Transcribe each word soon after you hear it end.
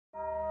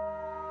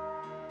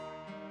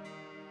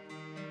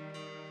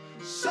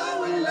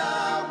So in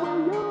love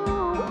with you.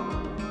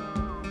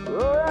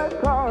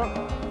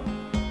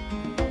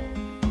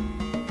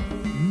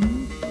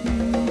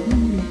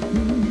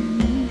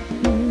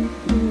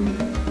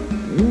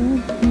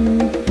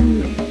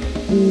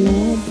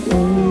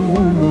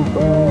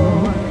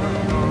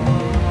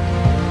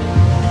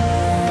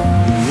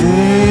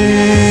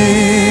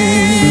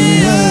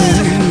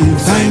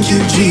 Thank you,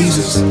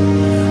 Jesus.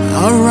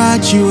 I'll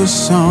write you a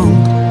song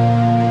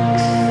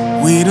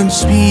with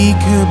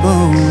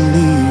unspeakable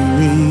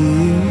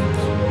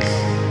lyrics.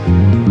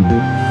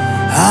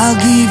 I'll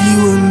give you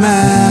a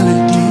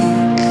melody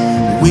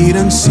with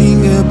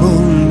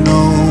unsingable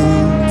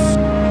notes.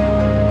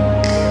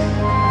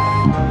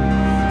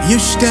 You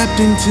stepped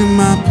into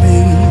my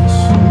place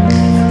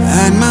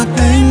and my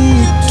pain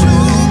you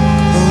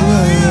took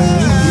away.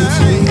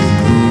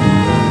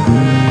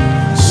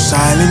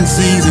 Silence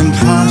is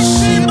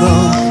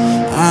impossible.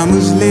 I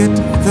must let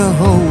the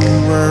whole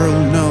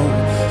world know,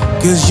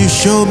 'cause you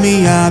showed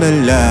me how to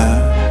love,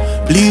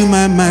 blew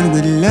my mind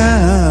with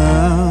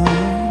love.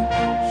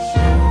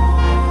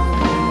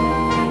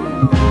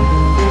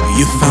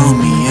 You found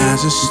me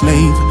as a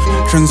slave,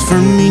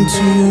 transformed me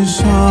into your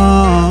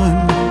son.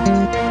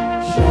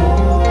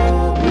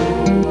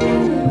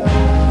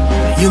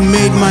 You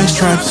made my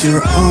stripes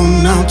your own,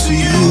 now to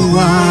you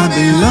I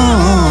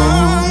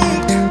belong.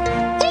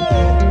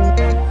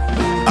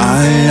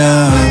 I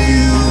love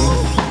you.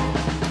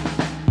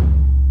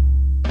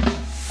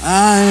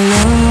 I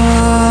love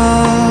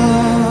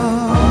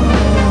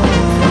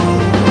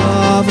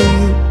you.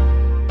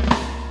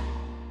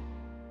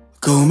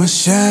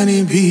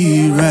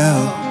 Kosenibire,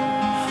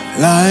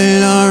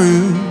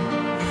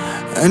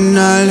 and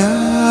I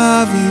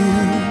love you.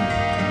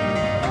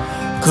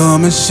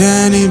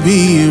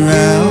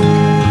 Kosenibire,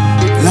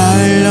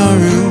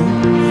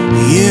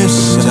 yes,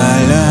 I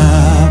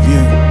love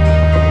you.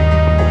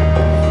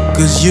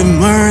 'Cause you're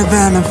more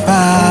than a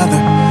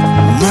father,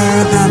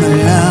 more than a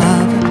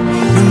lover,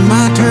 no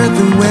matter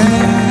the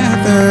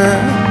weather.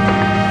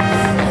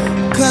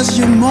 'Cause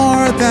you're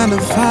more than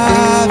a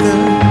father,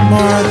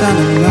 more than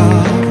a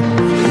lover,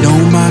 no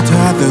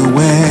matter the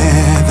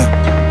weather.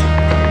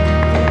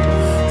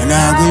 And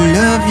I will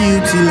love you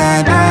till I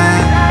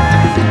die,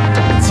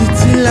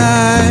 till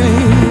I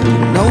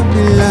no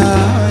be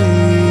lie.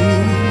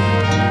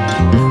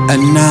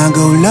 And I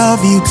go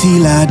love you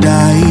till I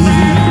die,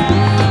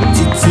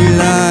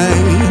 till I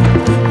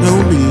no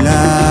be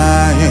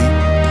lie.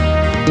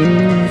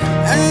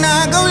 And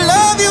I go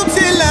love you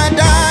till I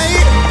die,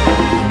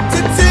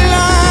 till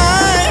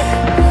I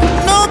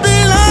no be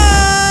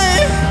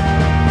lie.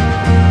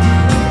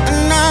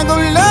 And I go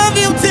love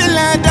you till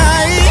I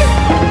die,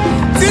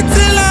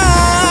 till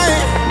I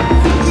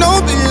no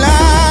be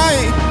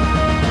lie.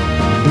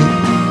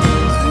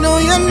 I know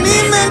your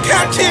name and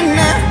catching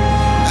that,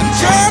 and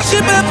George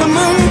you better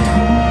move.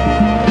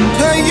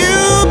 Tell you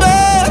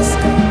best.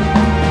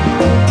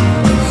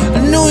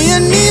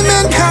 Your name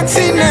and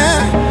Katina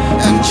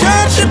and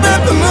Church of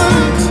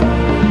Peppermint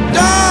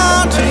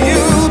down to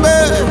you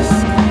best.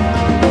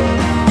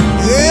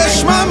 Ish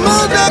my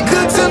mother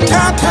couldn't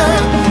tata,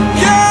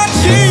 yeah,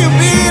 she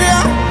be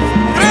there,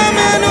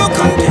 Bremenu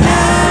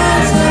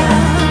contest.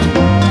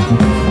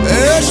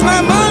 Ish my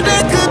mother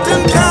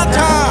couldn't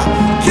tata,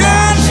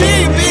 yeah, she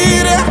be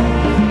there,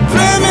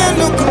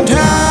 Bremenu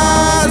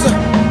contest.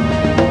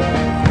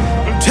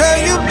 Tell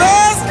you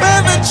best,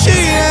 baby,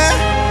 cheer.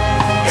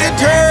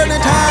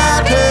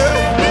 Eternity,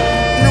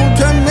 no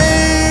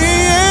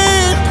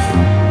time.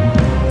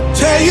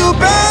 Tell you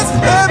best,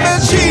 baby,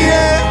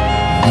 cheer.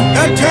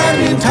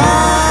 Eternity,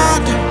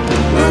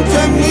 no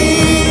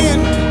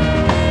time.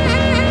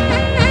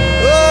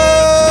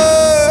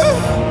 Oh,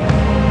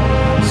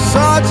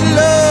 such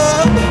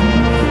love,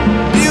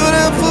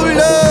 beautiful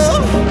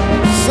love,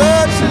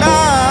 such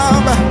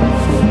love,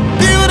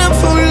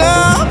 beautiful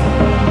love.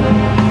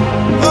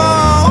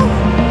 Oh,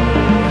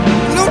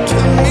 no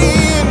time.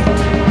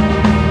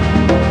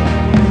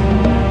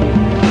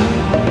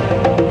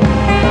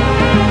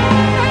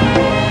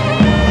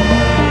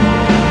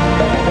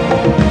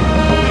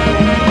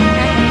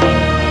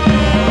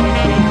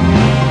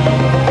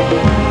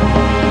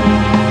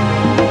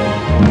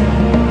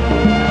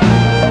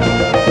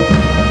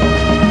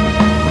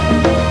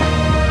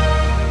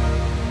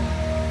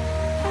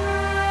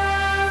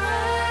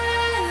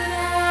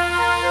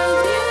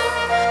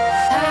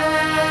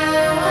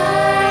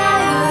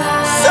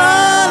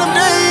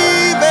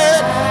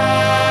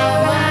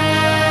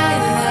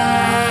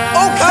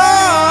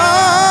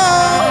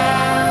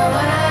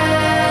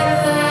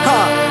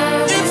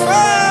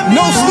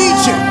 No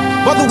snitching,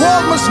 but the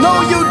world must know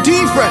you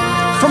different.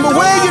 From the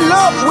way you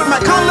love with my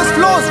countless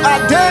flaws,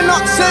 I dare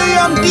not say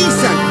I'm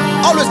decent.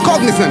 Always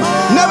cognizant,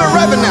 never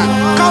revenant.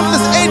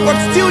 Countless hate, but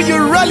still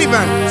you're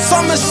relevant.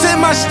 Some may say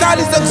my style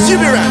is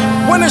exuberant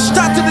when I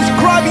start to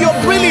describe your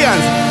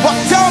brilliance. But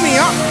tell me,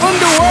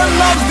 the world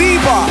loves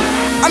diva,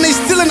 and he's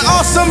still an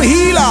awesome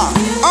healer.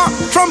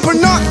 Trump or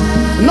not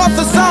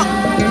the sound,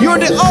 you're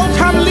the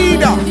all-time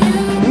leader.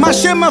 My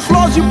shame, my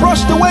flaws you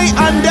brushed away,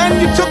 and then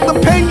you took the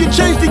pain, you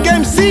changed the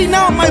game. See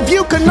now my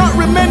view cannot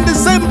remain the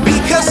same,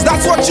 because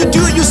that's what you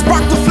do, you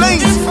spark the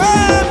flames.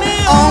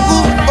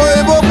 Uncle,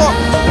 Oebobo,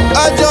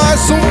 Ajo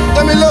Asun,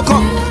 Tobiloba.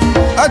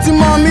 Ati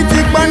mommy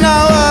tik bana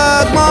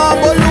ma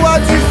Oluwa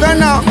ti fe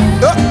now.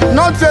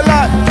 Not a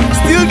lie,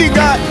 still the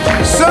guy,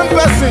 same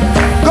person,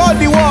 got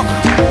the work.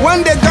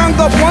 When they gang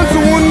up, want to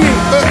wound me,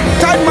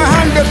 tied my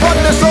hand, they thought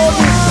they sold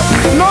me.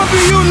 No be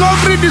you,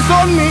 nobody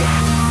disown me.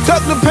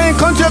 Take the pain,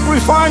 can't take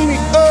refine me.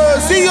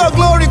 See your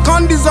glory,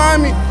 can't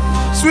design me.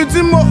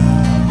 Sweetie mo,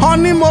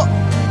 honey mo,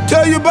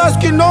 tell you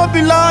basket, no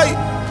be lie.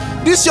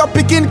 This your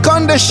picking,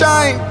 can't they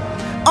shine.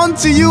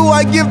 Unto you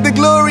I give the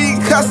glory,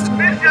 cause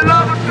this your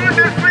love will do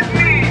this with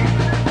me.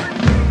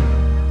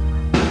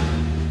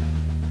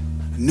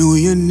 Nu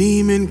je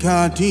niemen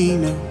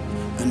kantine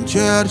en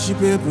church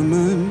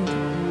peppermint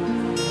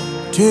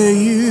till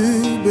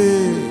you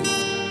beg.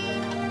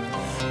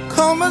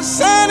 Come and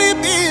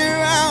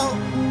Kosenibire out,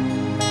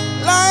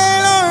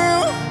 lying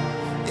around.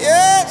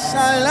 Yes,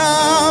 I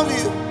love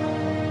you,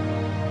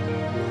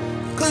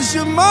 cause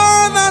you're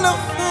more than a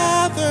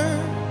father,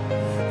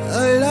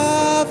 a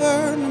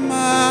lover, no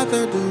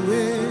matter the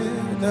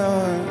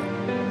weather.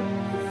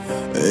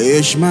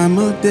 Ești mai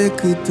mult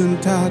decât în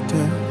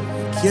tată,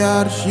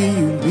 chiar și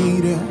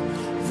iubirea,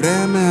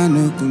 vremea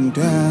nu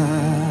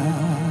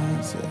contează.